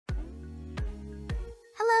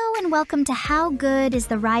Hello and welcome to How Good is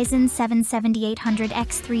the Ryzen 7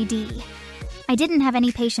 7800X 3D. I didn't have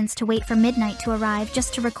any patience to wait for midnight to arrive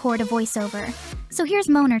just to record a voiceover, so here's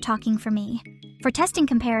Moner talking for me. For testing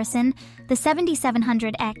comparison, the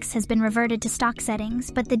 7700X has been reverted to stock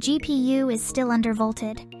settings, but the GPU is still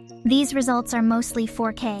undervolted. These results are mostly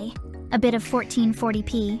 4K, a bit of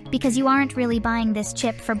 1440p, because you aren't really buying this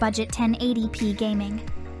chip for budget 1080p gaming.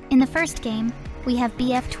 In the first game, we have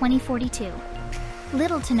BF 2042.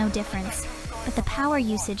 Little to no difference, but the power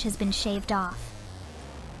usage has been shaved off.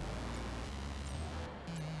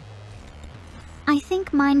 I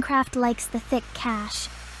think Minecraft likes the thick cache.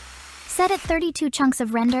 Set at 32 chunks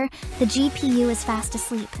of render, the GPU is fast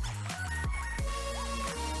asleep.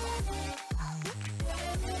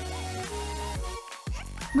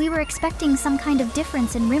 We were expecting some kind of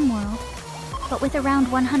difference in Rimworld, but with around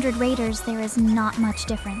 100 raiders, there is not much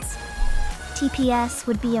difference. TPS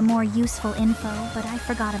would be a more useful info, but I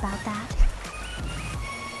forgot about that.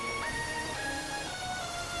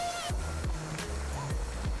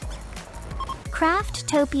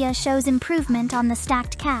 Craftopia shows improvement on the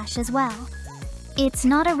stacked cache as well. It's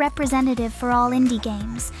not a representative for all indie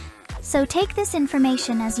games, so take this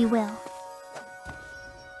information as you will.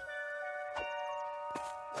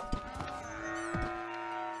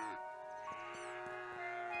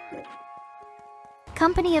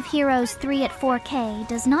 Company of Heroes 3 at 4K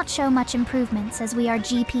does not show much improvements as we are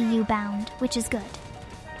GPU bound, which is good.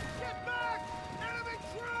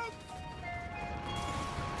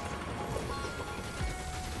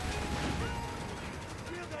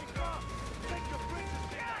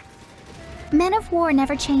 Men of War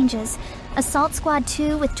never changes. Assault Squad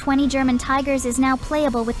 2 with 20 German Tigers is now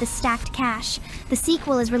playable with the stacked cache. The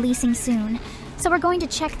sequel is releasing soon, so we're going to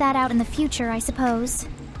check that out in the future, I suppose.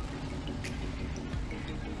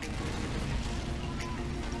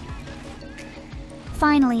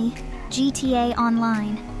 Finally, GTA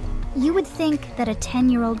Online. You would think that a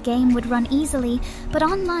 10-year-old game would run easily, but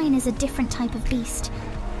online is a different type of beast.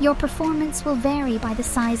 Your performance will vary by the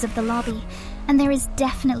size of the lobby, and there is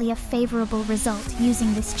definitely a favorable result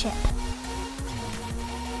using this chip.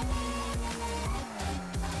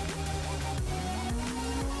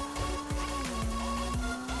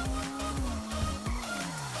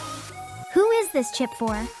 Who is this chip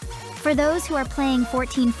for? For those who are playing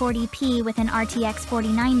 1440p with an RTX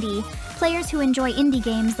 4090, players who enjoy indie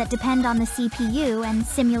games that depend on the CPU, and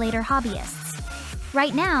simulator hobbyists.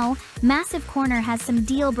 Right now, Massive Corner has some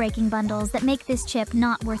deal-breaking bundles that make this chip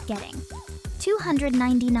not worth getting.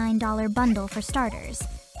 $299 bundle for starters,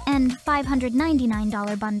 and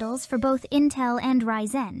 $599 bundles for both Intel and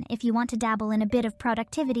Ryzen if you want to dabble in a bit of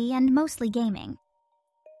productivity and mostly gaming.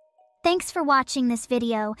 Thanks for watching this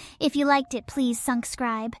video. If you liked it, please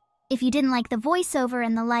subscribe. If you didn't like the voiceover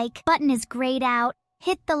and the like button is grayed out,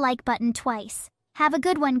 hit the like button twice. Have a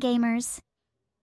good one, gamers.